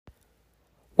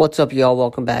What's up, y'all?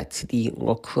 Welcome back to the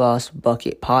Lacrosse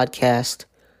Bucket Podcast.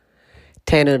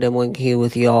 Tanner Dimling here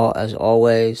with y'all, as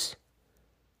always.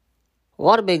 A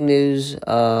lot of big news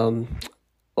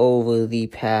over the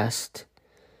past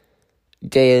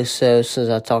day or so since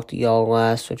I talked to y'all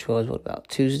last, which was, about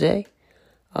Tuesday?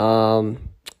 A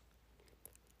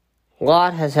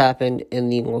lot has happened in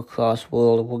the lacrosse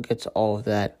world. We'll get to all of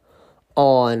that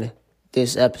on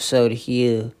this episode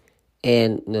here.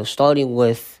 And, starting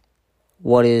with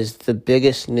what is the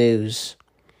biggest news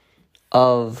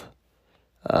of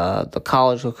the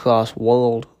college lacrosse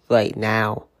world right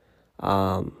now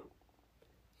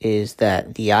is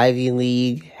that the Ivy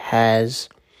League has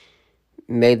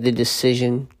made the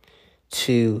decision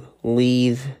to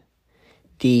leave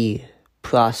the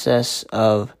process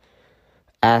of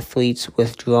athletes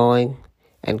withdrawing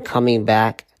and coming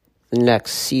back the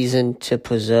next season to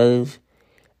preserve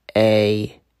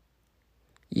a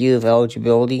year of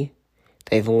eligibility.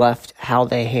 They've left how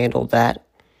they handled that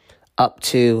up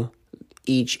to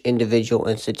each individual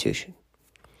institution.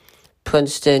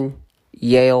 Princeton,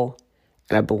 Yale,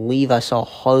 and I believe I saw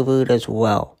Harvard as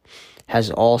well,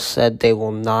 has all said they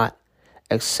will not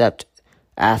accept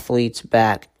athletes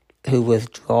back who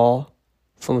withdraw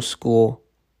from school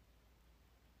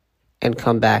and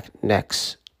come back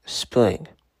next spring.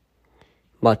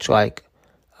 Much like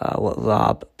what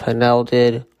Rob Pennell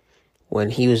did when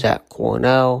he was at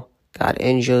Cornell, got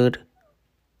injured,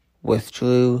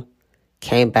 withdrew,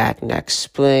 came back next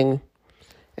spring,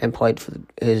 and played for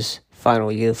his final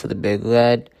year for the Big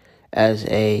Red as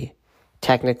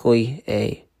technically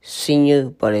a senior,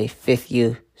 but a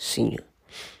fifth-year senior.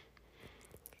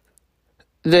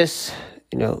 This,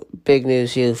 big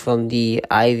news here from the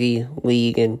Ivy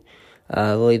League, and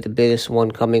really the biggest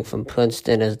one coming from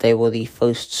Princeton, as they were the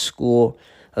first school,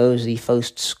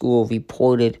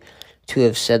 reported to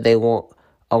have said they won't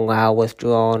allow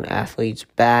withdrawn athletes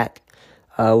back,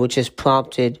 which has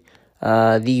prompted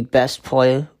the best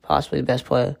player, possibly the best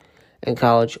player in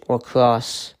college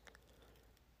lacrosse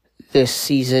this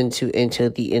season to enter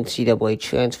the NCAA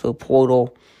transfer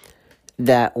portal.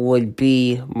 That would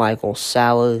be Michael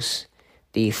Sowers,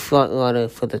 the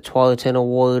frontrunner for the Tualatin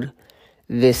Award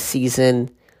this season,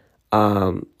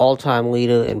 all-time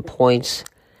leader in points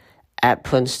at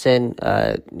Princeton,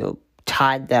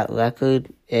 tied that record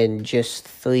in just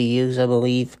 3 years, I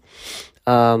believe.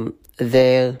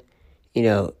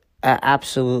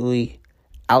 Absolutely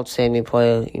outstanding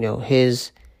player.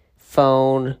 His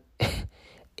phone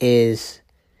and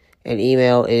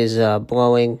email is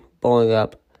blowing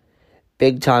up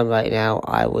big time right now,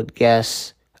 I would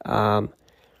guess.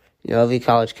 Every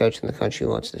college coach in the country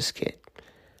wants this kid.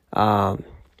 You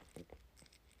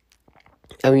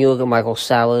look at Michael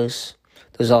Sowers,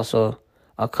 there's also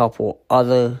a couple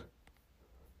other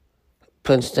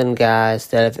Princeton guys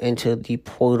that have entered the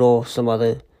portal, some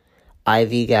other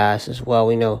Ivy guys as well.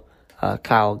 We know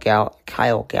Kyle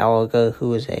Gallagher,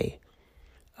 who is a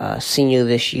senior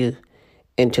this year,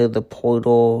 entered the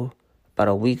portal about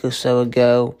a week or so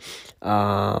ago.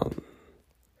 I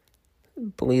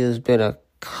believe there's been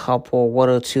one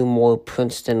or two more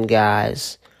Princeton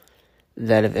guys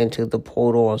that have entered the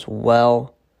portal as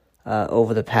well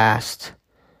over the past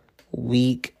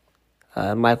week.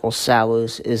 Michael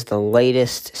Sowers is the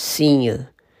latest senior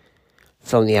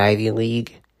from the Ivy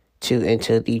League to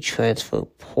enter the transfer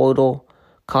portal.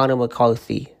 Connor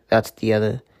McCarthy, that's the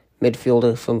other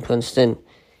midfielder from Princeton,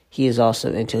 he has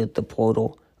also entered the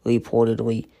portal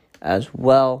reportedly as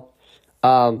well.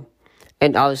 And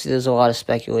obviously there's a lot of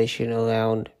speculation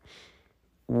around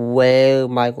where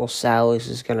Michael Sowers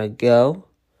is going to go.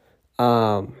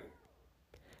 And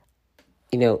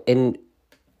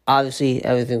obviously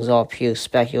everything's all pure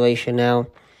speculation now.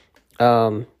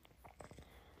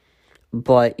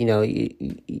 But,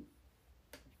 you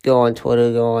go on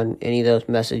Twitter, go on any of those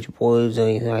message boards or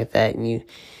anything like that, and you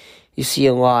see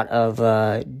a lot of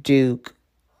Duke,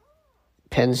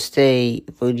 Penn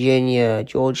State, Virginia,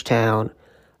 Georgetown.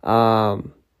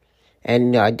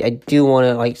 And I do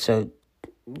want to,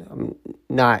 I'm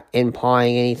not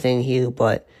implying anything here,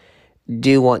 but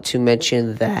do want to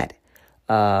mention that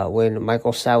when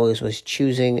Michael Sowers was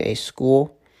choosing a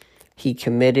school, he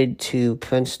committed to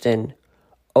Princeton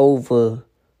over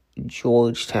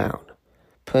Georgetown.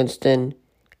 Princeton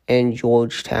and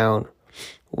Georgetown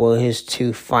were his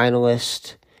two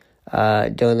finalists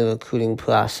during the recruiting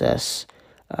process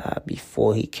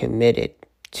before he committed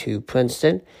to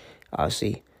Princeton.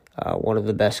 Obviously, one of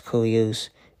the best careers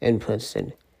in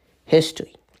Princeton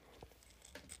history.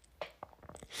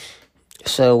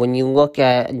 So when you look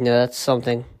at, that's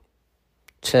something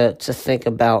to think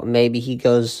about. Maybe he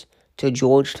goes to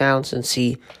Georgetown since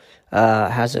he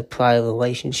has a prior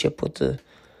relationship with the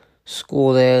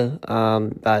school there,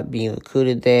 by being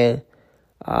recruited there,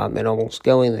 and almost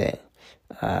going there.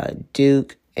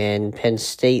 Duke and Penn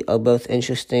State are both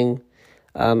interesting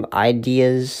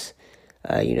ideas.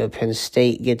 Penn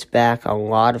State gets back a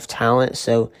lot of talent,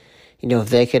 so if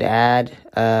they could add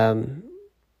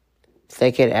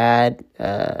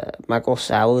Michael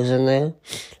Sowers in there,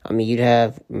 you'd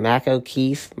have Mac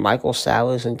O'Keefe, Michael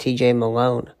Sowers, and T.J.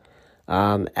 Malone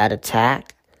at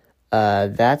attack.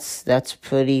 That's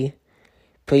pretty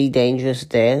dangerous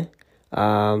there.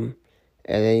 And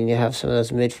then you have some of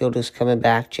those midfielders coming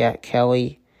back. Jack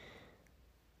Kelly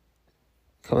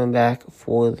coming back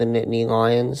for the Nittany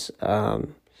Lions.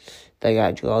 They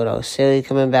got Gerardo Osiri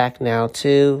coming back now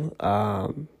too.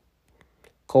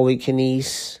 Colby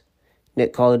Knies,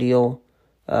 Nick Cardiel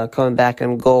coming back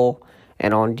in goal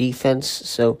and on defense.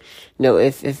 So,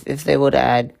 if they would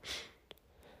add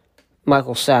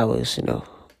Michael Sowers,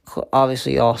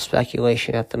 obviously all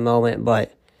speculation at the moment,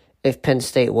 but if Penn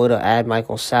State were to add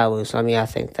Michael Sowers, I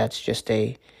think that's just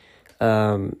a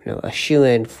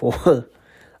shoo-in for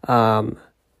a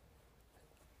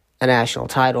national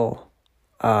title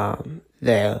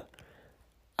there.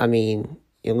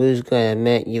 You lose Glenn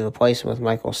Mint, you replace him with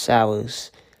Michael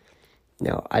Sowers.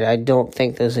 I don't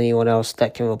think there's anyone else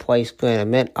that can replace Glenn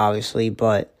Mint, obviously,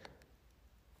 but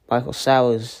Michael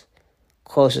Sowers,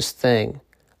 closest thing.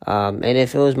 And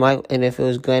if it was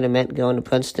Glenn Mint going to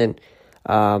Princeton,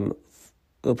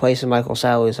 replacing Michael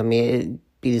Sowers, it'd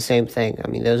be the same thing.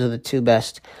 Those are the two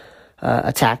best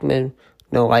attackmen,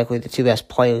 likely the two best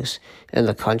players in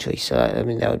the country. So,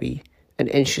 that would be an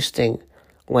interesting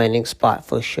landing spot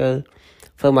for sure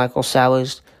for Michael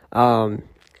Sowers.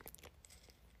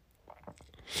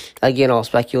 Again, all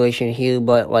speculation here,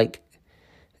 but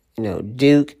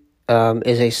Duke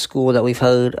is a school that we've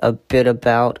heard a bit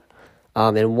about.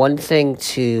 And one thing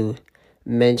to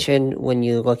mention when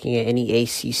you're looking at any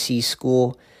ACC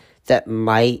school that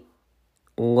might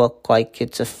look like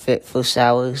it's a fit for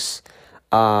Sowers,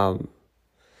 the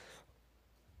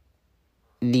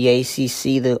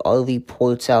ACC, there are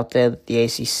reports out there that the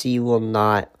ACC will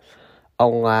not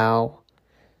allow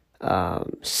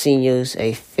seniors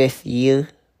a fifth year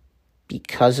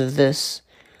because of this.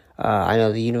 I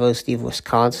know the University of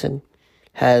Wisconsin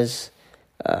has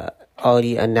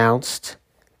already announced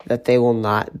that they will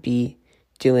not be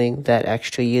doing that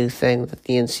extra year thing that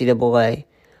the NCAA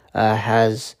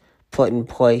has put in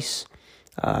place.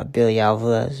 Billy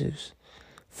Alvarez, who's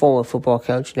former football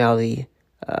coach, now the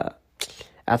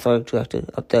athletic director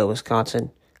up there at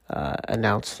Wisconsin,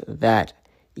 announced that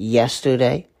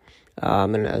yesterday.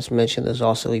 And as mentioned, there's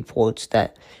also reports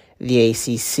that the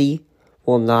ACC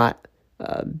will not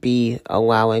be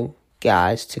allowing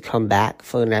guys to come back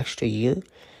for an extra year.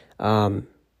 And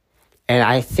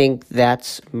I think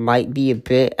that might be a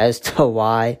bit as to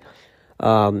why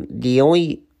the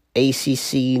only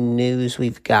ACC news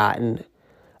we've gotten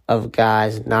of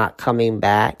guys not coming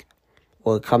back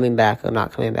or coming back or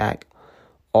not coming back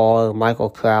are Michael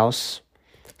Krause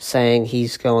saying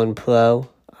he's going pro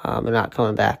and not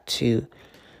coming back to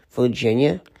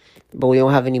Virginia. But we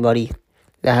don't have anybody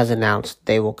that has announced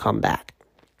they will come back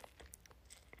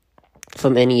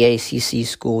from any ACC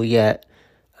school yet,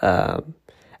 at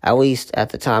least at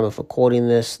the time of recording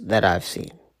this, that I've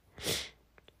seen.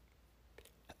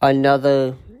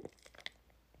 Another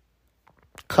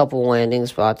couple landing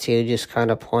spots here, just kind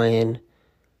of playing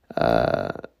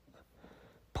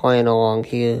along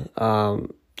here,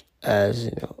 as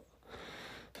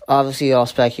obviously all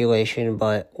speculation,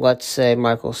 but let's say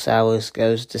Michael Sowers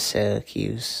goes to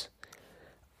Syracuse.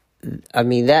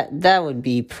 That would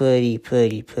be pretty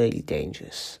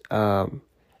dangerous.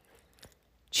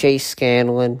 Chase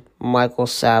Scanlon, Michael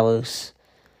Sowers.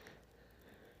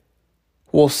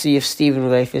 We'll see if Stephen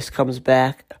Rafis comes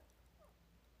back.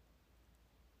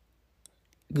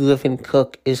 Griffin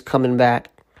Cook is coming back.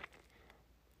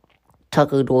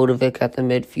 Tucker Dordevic at the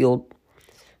midfield.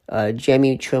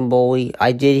 Jamie Trimboli,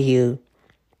 I did hear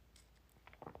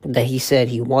that he said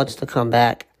he wants to come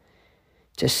back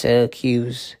to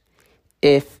Syracuse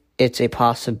if it's a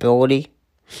possibility,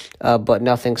 but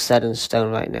nothing's set in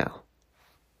stone right now,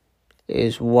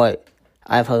 is what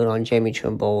I've heard on Jamie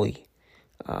Trimboli.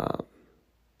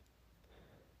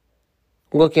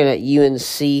 Looking at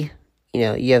UNC,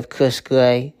 you have Chris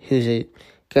Gray, who's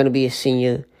going to be a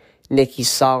senior, Nikki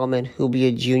Solomon, who'll be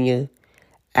a junior,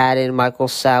 add in Michael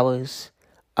Sowers.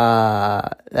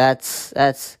 That's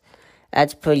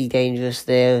pretty dangerous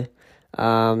there.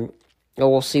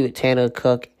 We'll see what Tanner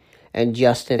Cook and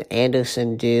Justin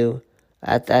Anderson do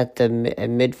at the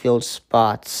midfield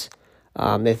spots,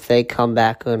 if they come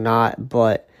back or not.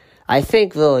 But I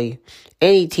think really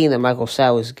any team that Michael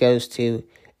Sowers goes to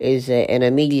is an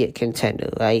immediate contender,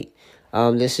 right?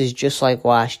 This is just like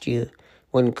last year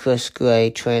when Chris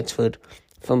Gray transferred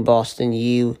from Boston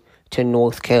U to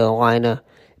North Carolina.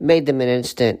 Made them an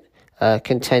instant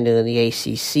contender in the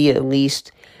ACC at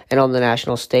least, and on the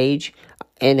national stage.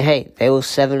 And hey, they were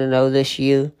 7-0 this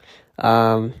year.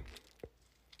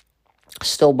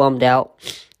 Still bummed out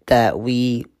that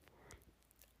we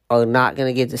are not going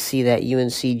to get to see that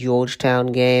UNC Georgetown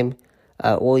game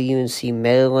or UNC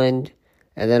Maryland,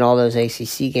 and then all those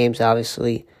ACC games,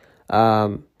 obviously.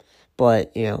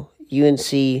 But,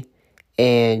 UNC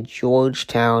and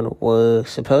Georgetown were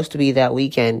supposed to be that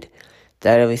weekend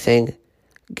that everything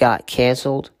got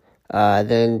canceled.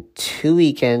 Then 2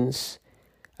 weekends,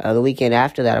 the weekend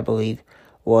after that, I believe,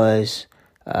 was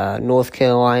North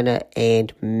Carolina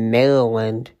and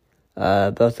Maryland.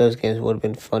 Both those games would have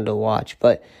been fun to watch.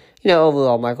 But,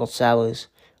 overall, Michael Sowers,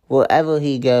 wherever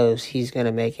he goes, he's going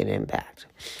to make an impact.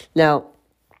 Now,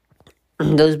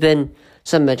 there's been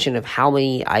some mention of how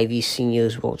many Ivy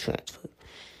seniors will transfer.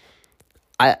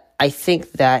 I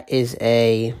think that is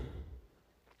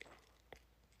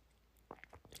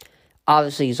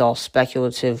obviously it's all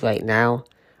speculative right now.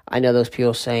 I know those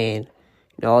people saying,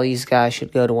 all these guys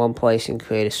should go to one place and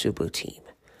create a super team.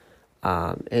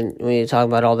 And when you're talking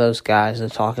about all those guys, they're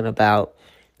talking about,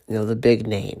 the big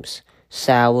names.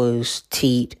 Sowers,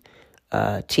 Teat,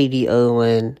 T.D.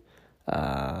 Irwin,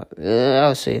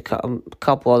 obviously a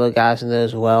couple other guys in there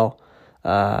as well.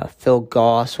 Phil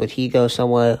Goss, would he go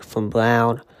somewhere from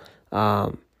Brown?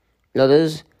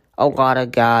 There's a lot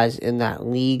of guys in that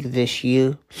league this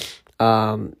year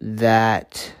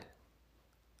that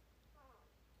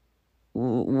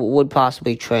would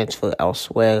possibly transfer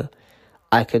elsewhere.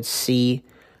 I could see.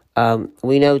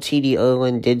 We know T.D.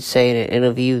 Irwin did say in an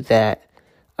interview that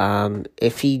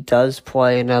if he does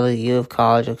play another year of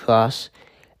college lacrosse,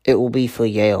 it will be for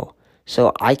Yale.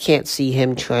 So I can't see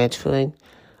him transferring.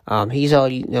 He's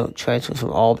already transferred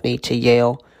from Albany to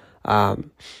Yale. I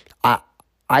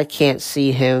can't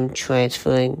see him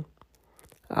transferring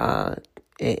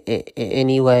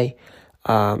anyway.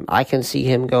 I can see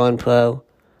him going pro,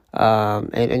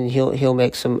 and he'll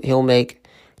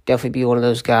definitely be one of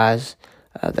those guys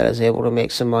that is able to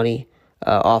make some money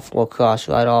off lacrosse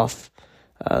right out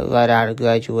of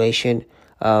graduation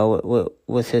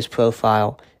with his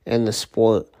profile in the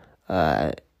sport,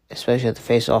 especially at the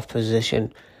face-off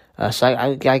position. So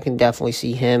I can definitely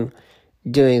see him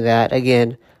doing that.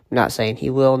 Again, not saying he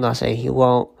will, not saying he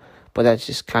won't, but that's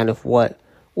just kind of what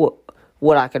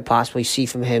I could possibly see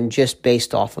from him just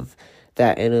based off of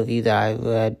that interview that I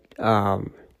read.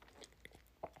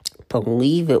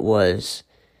 Believe it was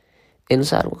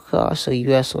Inside Lacrosse, or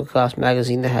U.S. Lacrosse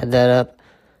Magazine that had that up.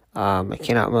 I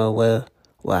cannot remember where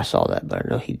I saw that, but I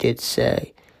know he did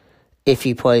say if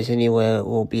he plays anywhere, it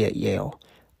will be at Yale.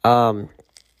 With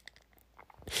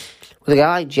a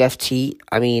guy like Jeff Teat,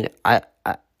 I mean, I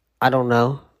don't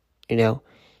know,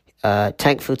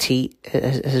 Tank for Teat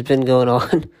has been going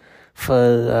on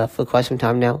for quite some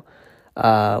time now,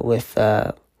 with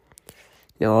the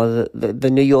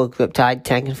New York Riptide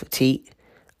tanking for Teat,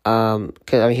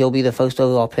 because he'll be the first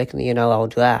overall pick in the NLL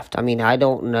draft. I mean, I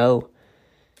don't know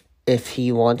if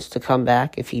he wants to come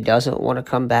back, if he doesn't want to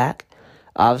come back.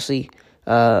 Obviously,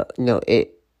 I don't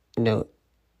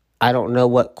know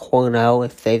what Cornell,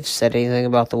 if they've said anything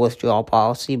about the withdrawal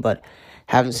policy, but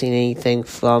haven't seen anything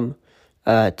from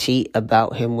Teat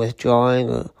about him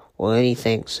withdrawing or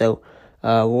anything. So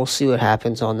we'll see what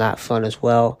happens on that front as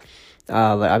well.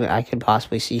 But I could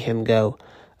possibly see him go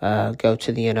to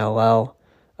the NLL.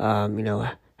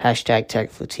 Hashtag Tech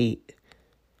for Teat.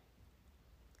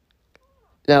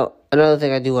 Now, another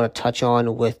thing I do want to touch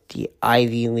on with the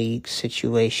Ivy League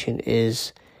situation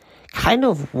is kind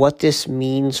of what this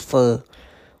means for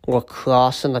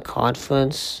lacrosse in the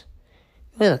conference,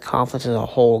 really the conference as a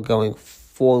whole going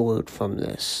forward from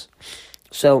this.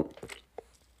 So,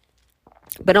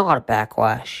 been a lot of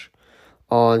backlash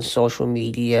on social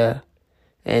media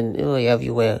and really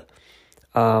everywhere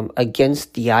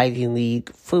against the Ivy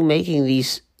League for making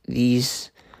these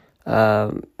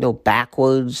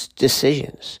backwards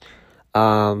decisions.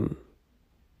 And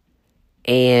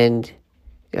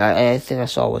I think I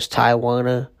saw it was Ty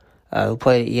Warner, who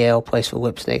played at Yale, plays for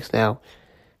Whipsnakes now,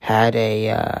 had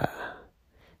a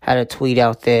tweet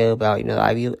out there about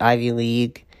the Ivy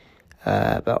League,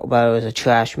 about it was a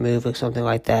trash move or something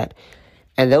like that.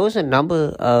 And there was a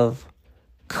number of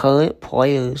current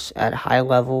players at high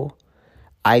level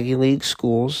Ivy League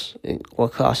schools,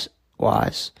 lacrosse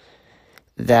wise,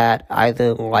 that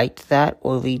either liked that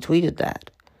or retweeted that.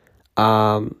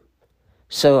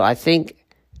 So I think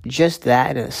just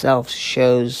that in itself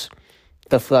shows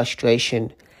the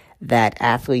frustration that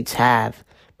athletes have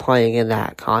playing in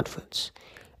that conference.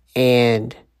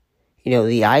 And,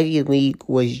 the Ivy League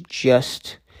was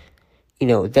just,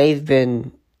 they've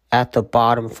been at the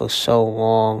bottom for so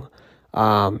long,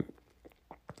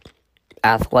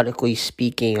 athletically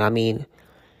speaking. I mean,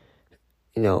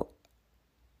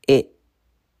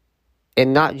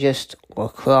 and not just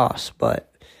lacrosse,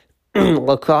 but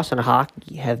lacrosse and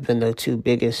hockey have been the two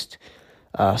biggest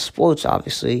sports,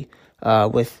 obviously,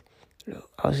 with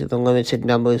obviously the limited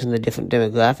numbers and the different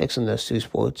demographics in those two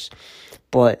sports.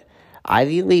 But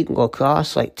Ivy League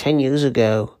lacrosse, 10 years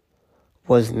ago,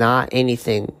 was not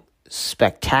anything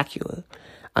spectacular.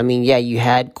 I mean, yeah, you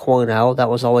had Cornell, that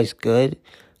was always good.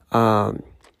 Obviously,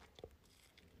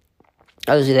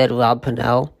 they had Rob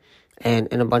Pennell and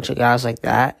a bunch of guys like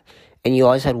that. And you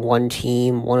always had one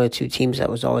or two teams that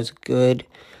was always good.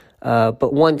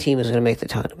 But one team is going to make the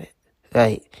tournament,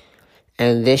 right?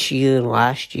 And this year and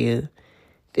last year,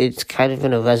 it's kind of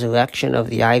been a resurrection of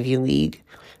the Ivy League.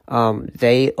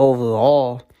 They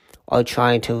overall are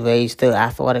trying to raise their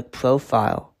athletic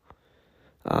profile.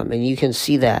 And you can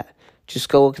see that. Just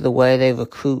go look at the way they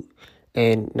recruit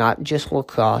in not just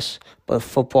lacrosse, but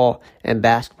football and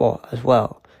basketball as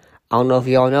well. I don't know if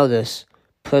y'all know this.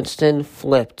 Princeton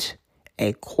flipped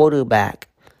a quarterback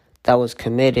that was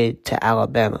committed to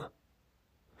Alabama.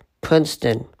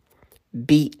 Princeton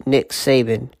beat Nick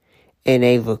Saban in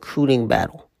a recruiting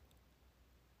battle.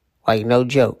 No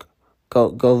joke.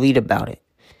 Go read about it.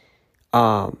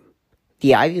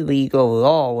 The Ivy League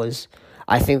overall was,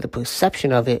 I think the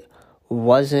perception of it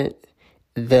wasn't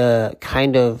the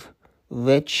kind of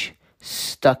rich,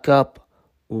 stuck-up,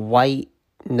 white,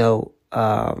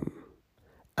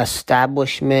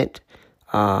 establishment.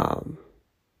 I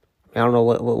don't know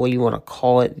what you want to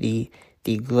call it. The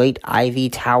Great Ivy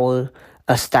Tower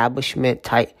establishment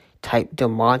type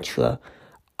demantra.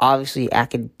 Obviously,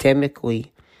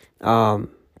 academically, a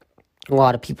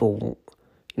lot of people,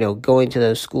 going to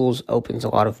those schools opens a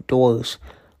lot of doors.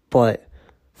 But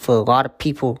for a lot of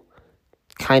people,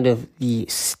 kind of the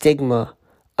stigma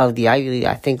of the Ivy League,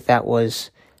 I think that was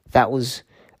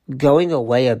going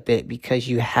away a bit because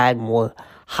you had more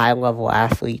high-level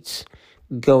athletes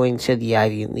going to the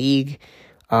Ivy League.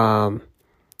 There's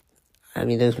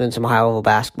been some high-level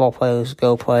basketball players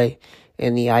go play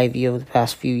in the Ivy over the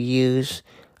past few years.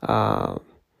 And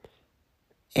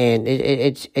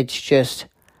it's just,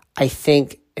 I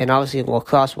think, and obviously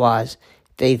lacrosse-wise,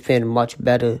 they've been much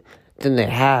better than they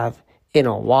have in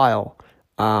a while.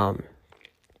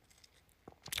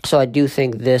 So I do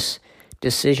think this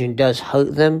decision does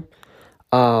hurt them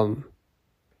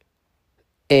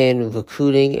in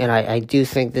recruiting, and I do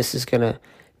think this is going to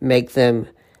make them,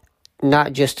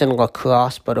 not just in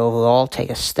lacrosse, but overall, take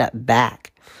a step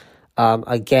back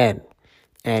again.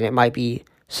 And it might be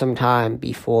some time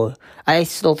before. I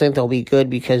still think they'll be good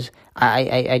because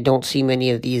I don't see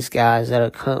many of these guys that are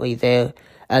currently there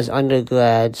as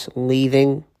undergrads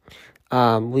leaving.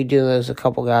 We do there's a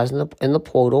couple guys in the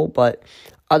portal, but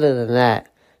other than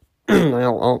that, I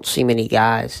don't see many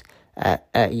guys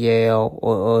at Yale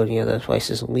or any of those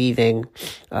places leaving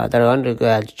that are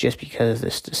undergrads just because of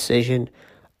this decision.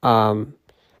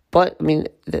 But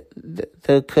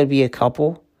there could be a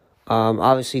couple.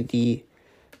 Obviously, the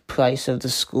price of the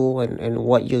school and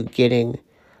what you're getting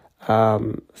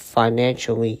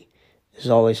financially is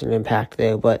always an impact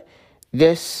there. But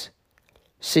this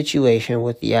situation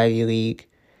with the Ivy League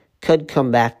could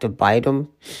come back to bite them.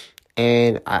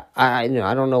 And I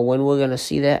don't know when we're going to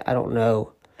see that. I don't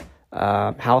know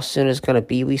how soon it's going to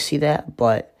be we see that.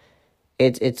 But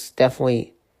it's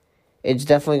definitely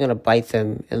going to bite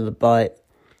them in the butt.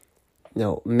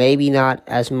 Maybe not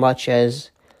as much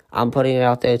as I'm putting it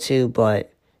out there too,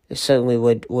 but it certainly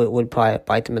would probably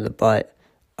bite them in the butt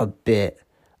a bit.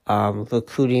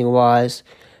 Recruiting wise,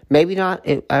 maybe not.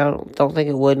 I don't think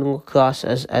it would in lacrosse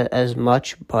as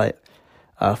much, but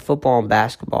football and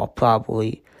basketball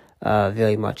probably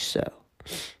very much so.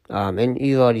 And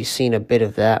you've already seen a bit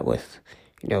of that with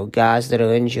guys that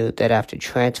are injured that have to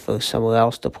transfer somewhere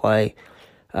else to play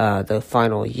the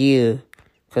final year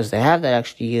because they have that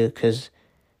extra year because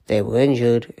they were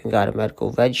injured and got a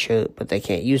medical red shirt, but they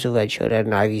can't use a red shirt at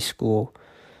an Ivy school.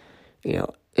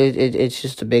 It's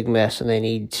just a big mess, and they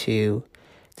need to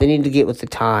get with the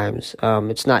times.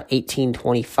 It's not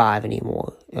 1825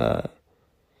 anymore. I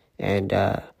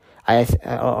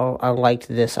liked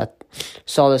this. I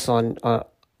saw this on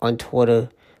Twitter.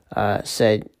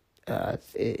 Said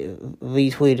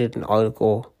retweeted an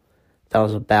article that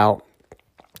was about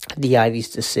the Ivy's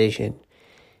decision,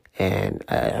 and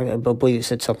I believe it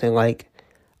said something like,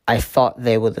 I thought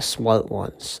they were the smart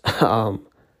ones.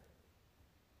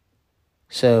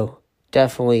 So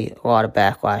definitely a lot of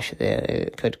backlash there.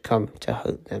 It could come to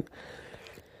hurt them.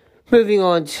 Moving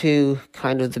on to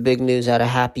kind of the big news out of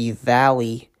Happy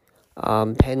Valley.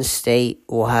 Penn State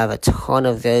will have a ton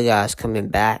of their guys coming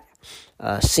back.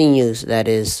 Seniors, that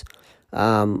is,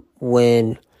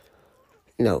 when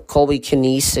Colby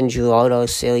Knies and Gerardo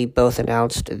Arceli both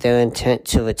announced their intent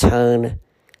to return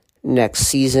next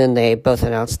season. They both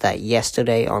announced that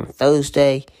yesterday on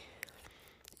Thursday.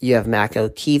 You have Mac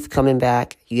O'Keefe coming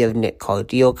back. You have Nick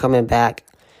Cardile coming back.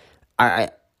 I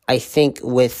think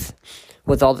with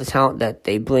all the talent that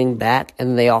they bring back,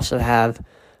 and they also have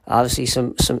obviously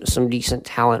some decent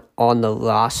talent on the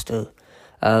roster.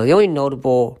 The only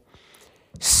notable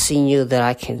senior that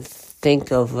I can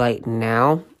think of right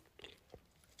now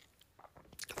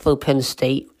for Penn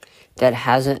State that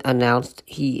hasn't announced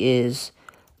he is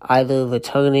either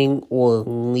returning or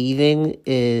leaving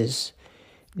is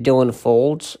Dylan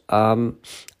Folds. I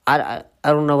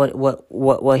don't know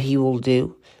what he will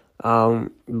do,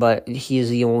 but he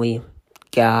is the only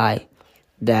guy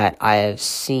that I have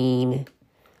seen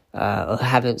or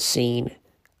haven't seen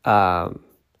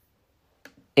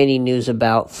any news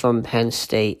about from Penn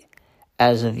State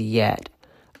as of yet.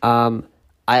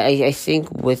 I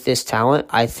think with this talent,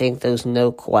 I think there's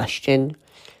no question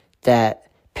that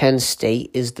Penn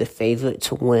State is the favorite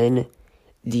to win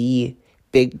the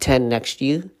Big Ten next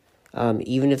year.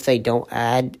 Even if they don't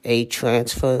add a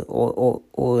transfer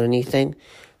or anything,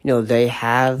 they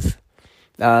have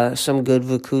some good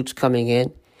recruits coming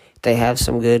in. They have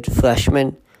some good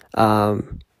freshmen.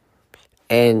 And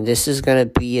this is going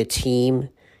to be a team.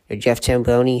 Jeff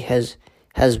Tambroni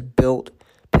has built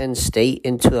Penn State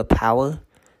into a power.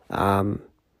 I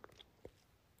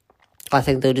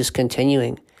think they're just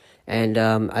continuing, and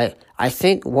I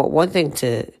think one thing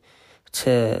to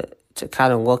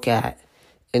kind of look at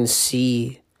and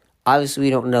see. Obviously, we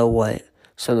don't know what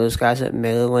some of those guys at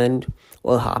Maryland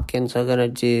or Hopkins are gonna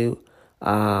do.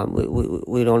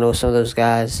 We don't know what some of those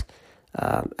guys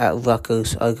at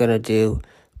Rutgers are gonna do,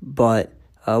 but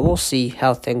we'll see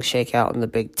how things shake out in the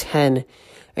Big Ten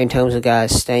in terms of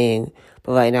guys staying.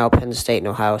 But right now, Penn State and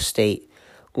Ohio State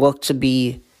look to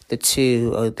be the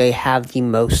two, or they have the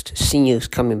most seniors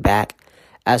coming back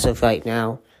as of right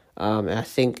now. And I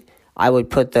think I would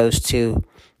put those two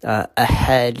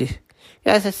ahead.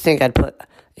 I think I'd put,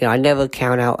 I never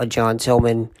count out a John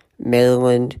Tillman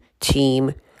Maryland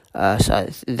team, so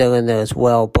they're in there as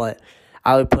well. But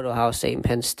I would put Ohio State and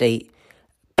Penn State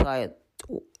probably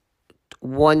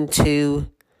 1-2,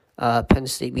 Penn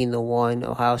State being the 1,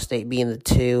 Ohio State being the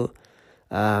 2.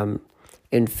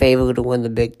 In favor to win the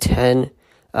Big Ten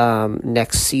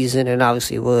next season, and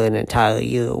obviously we're an entire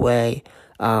year away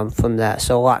from that,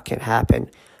 so a lot can happen.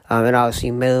 And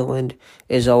obviously Maryland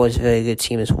is always a very good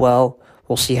team as well.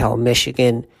 We'll see how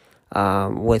Michigan,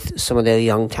 with some of their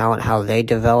young talent, how they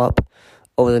develop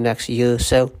over the next year or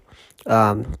so.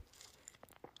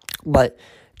 But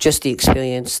just the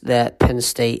experience that Penn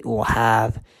State will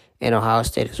have and Ohio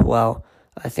State as well,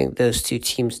 I think those two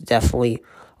teams definitely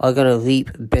are going to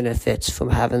reap benefits from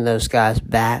having those guys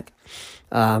back.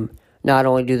 Not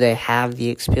only do they have the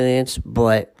experience,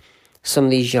 but some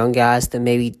of these young guys that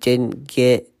maybe didn't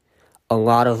get a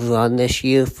lot of run this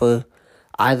year for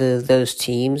either of those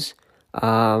teams,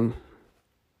 they're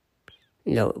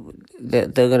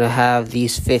going to have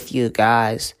these fifth-year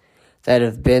guys that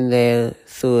have been there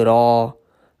through it all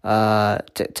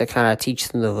to kind of teach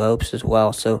them the ropes as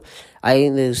well. So I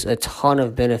think there's a ton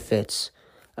of benefits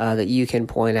that you can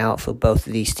point out for both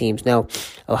of these teams. Now,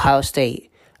 Ohio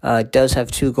State does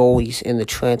have two goalies in the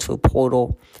transfer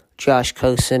portal, Josh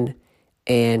Kosin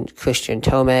and Christian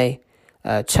Tomei.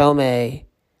 Tomei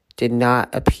did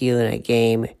not appear in a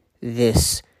game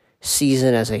this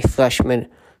season as a freshman.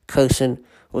 Kosin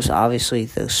was obviously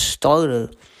the starter.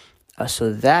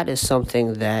 So that is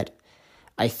something that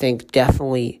I think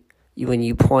definitely when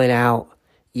you point out,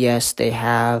 yes, they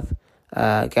have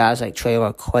guys like Trey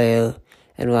LeClaire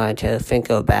and Ryan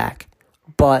Taylor-Finko back,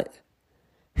 but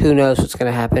who knows what's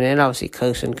going to happen. And obviously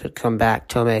Kosin could come back,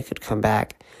 Tomei could come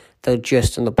back. They're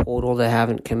just in the portal. They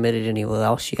haven't committed anywhere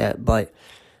else yet, but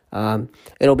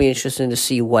it'll be interesting to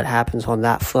see what happens on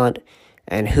that front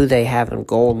and who they have in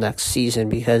goal next season,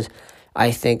 because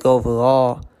I think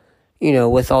overall,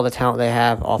 with all the talent they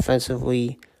have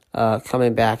offensively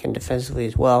coming back and defensively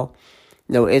as well,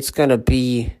 it's going to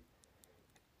be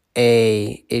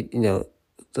the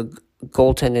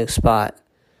goaltending spot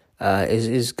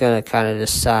is going to kind of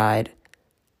decide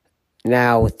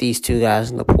now with these two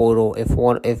guys in the portal. If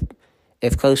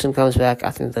Kosin comes back, I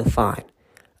think they're fine.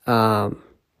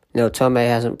 Tomei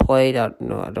hasn't played. I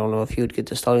don't know if he would get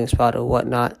the starting spot or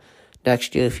whatnot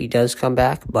next year if he does come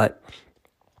back, but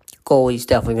goalie's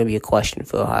definitely going to be a question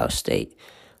for Ohio State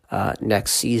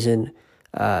next season,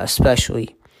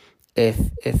 especially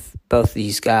if both of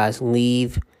these guys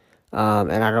leave.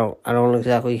 And I don't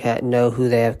exactly know who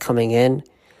they have coming in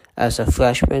as a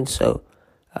freshman, so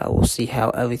we'll see how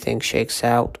everything shakes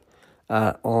out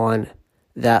on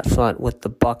that front with the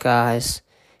Buckeyes,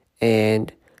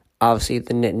 and obviously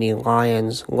the Nittany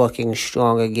Lions looking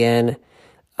strong again.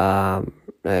 And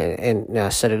I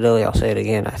said it earlier, I'll say it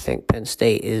again. I think Penn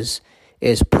State is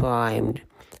primed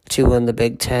to win the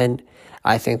Big Ten.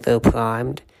 I think they're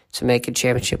primed to make a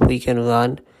championship weekend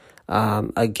run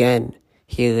again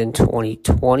here in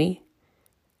 2020.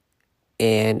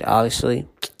 And obviously,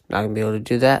 not going to be able to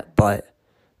do that, but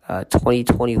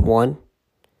 2021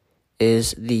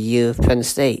 is the year of Penn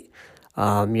State.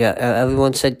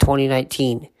 Everyone said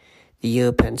 2019, the year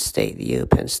of Penn State, the year of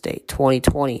Penn State.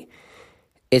 2020,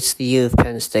 it's the year of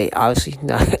Penn State. Obviously,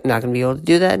 not going to be able to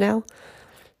do that now.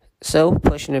 So,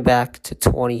 pushing it back to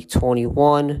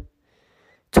 2021.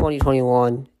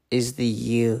 2021 is the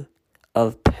year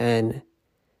of Penn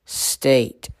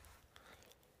State.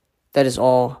 That is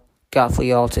all got for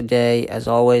y'all today. As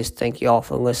always, thank y'all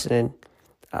for listening.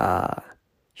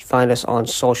 You find us on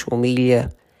social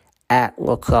media at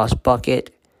Lacrosse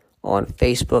Bucket on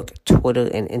Facebook, Twitter,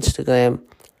 and Instagram.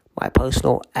 My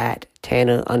personal at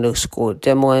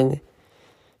Tanner_Dimling.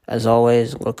 As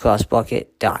always,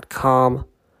 lacrossebucket.com,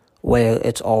 where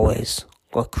it's always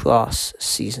lacrosse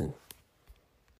season.